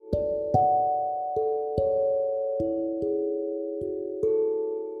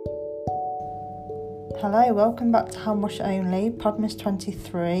Hello, welcome back to How Much Only, Podmas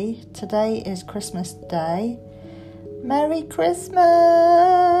 23. Today is Christmas Day. Merry Christmas!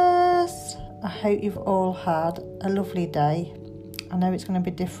 I hope you've all had a lovely day. I know it's going to be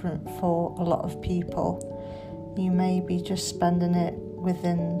different for a lot of people. You may be just spending it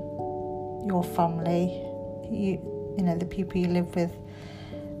within your family, you know, the people you live with,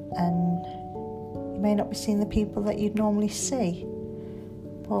 and you may not be seeing the people that you'd normally see.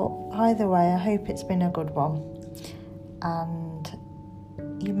 But either way, I hope it's been a good one,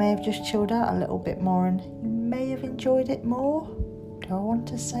 and you may have just chilled out a little bit more and you may have enjoyed it more. Do I want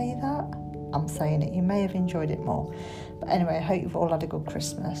to say that? I'm saying it, you may have enjoyed it more. But anyway, I hope you've all had a good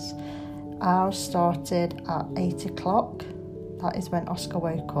Christmas. Ours started at 8 o'clock. That is when Oscar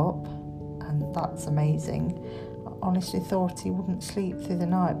woke up, and that's amazing. I honestly thought he wouldn't sleep through the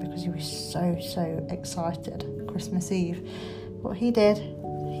night because he was so excited Christmas Eve. But he did.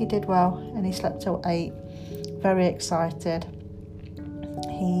 He did well, and he slept till 8, very excited.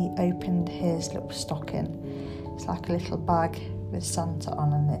 He opened his little stocking. It's like a little bag with Santa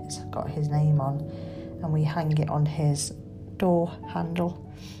on, and it's got his name on, and we hang it on his door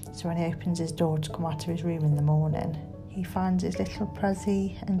handle. So when he opens his door to come out of his room in the morning, he finds his little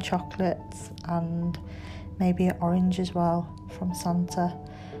prezzy and chocolates and maybe an orange as well from Santa.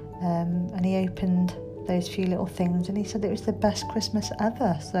 And he opened those few little things, and he said it was the best Christmas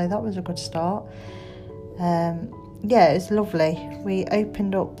ever, so that was a good start. It was lovely. We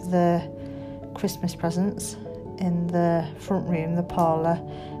opened up the Christmas presents in the front room, the parlour.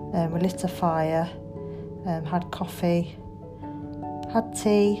 We lit a fire, had coffee, had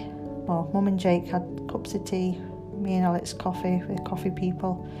tea. Well, Mum and Jake had cups of tea, me and Alex coffee, we're coffee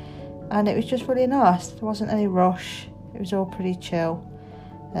people, and it was just really nice. There wasn't any rush, it was all pretty chill.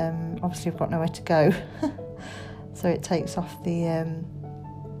 Obviously we've got nowhere to go, so it takes off the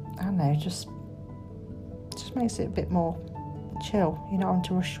just makes it a bit more chill. You're not having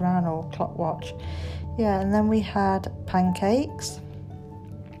to rush around or clock watch. And then we had pancakes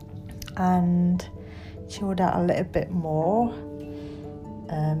and chilled out a little bit more.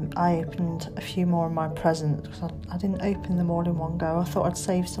 I opened a few more of my presents because I didn't open them all in one go. I thought I'd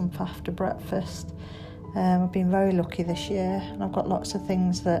save some for after breakfast. I've been very lucky this year, and I've got lots of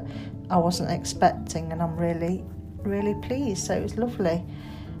things that I wasn't expecting, and I'm really pleased, so it was lovely.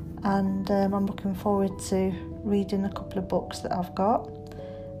 And I'm looking forward to reading a couple of books that I've got,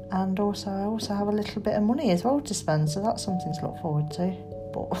 and I also have a little bit of money as well to spend, so that's something to look forward to.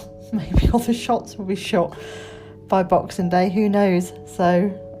 But maybe all the shops will be shut by Boxing Day, who knows,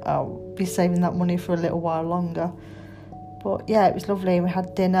 so I'll be saving that money for a little while longer. But it was lovely. We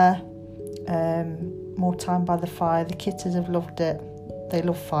had dinner, more time by the fire. The kittens have loved it. They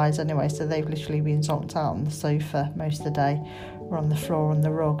love fires anyway, so they've literally been zonked out on the sofa most of the day, or on the floor on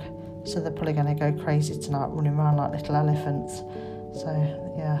the rug, so they're probably going to go crazy tonight, running around like little elephants. So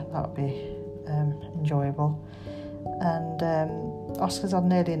that'll be enjoyable. And Oscar's had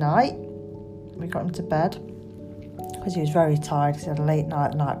an early night. We got him to bed because he was very tired because he had a late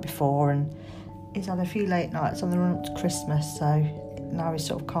night the night before, and he's had a few late nights on the run up to Christmas, so now he's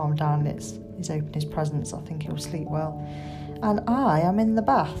sort of calmed down. He's opened his presents. I think he'll sleep well. And I am in the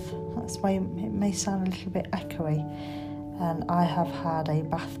bath. That's why it may sound a little bit echoey. And I have had a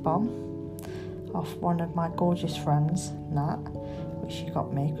bath bomb off one of my gorgeous friends, Nat, which she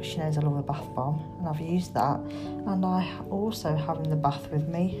got me because she knows I love a bath bomb, and I've used that. And I also have in the bath with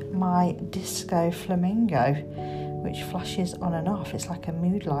me my disco flamingo, which flashes on and off. It's like a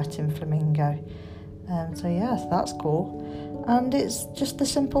mood lighting flamingo. So that's cool. And it's just the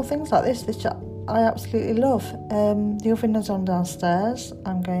simple things like this which I absolutely love. The oven is on downstairs.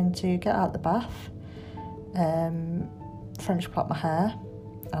 I'm going to get out the bath, French plait my hair.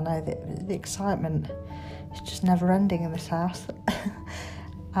 I know that the excitement is just never ending in this house.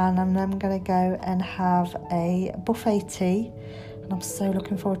 And I'm then going to go and have a buffet tea, and I'm so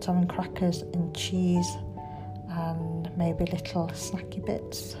looking forward to having crackers and cheese and maybe little snacky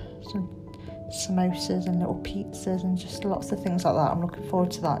bits, some samosas and little pizzas and just lots of things like that. I'm looking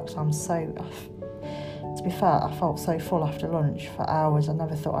forward to that because to be fair, I felt so full after lunch for hours. I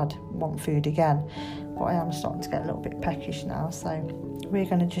never thought I'd want food again, but I am starting to get a little bit peckish now, so we're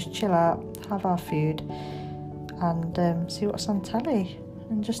going to just chill out, have our food, and see what's on telly,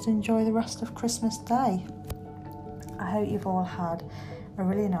 and just enjoy the rest of Christmas Day. I hope you've all had a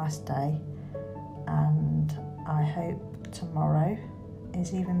really nice day, and I hope tomorrow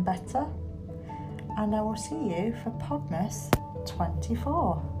is even better. And I will see you for Podmas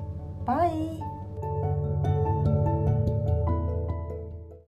 24. Bye.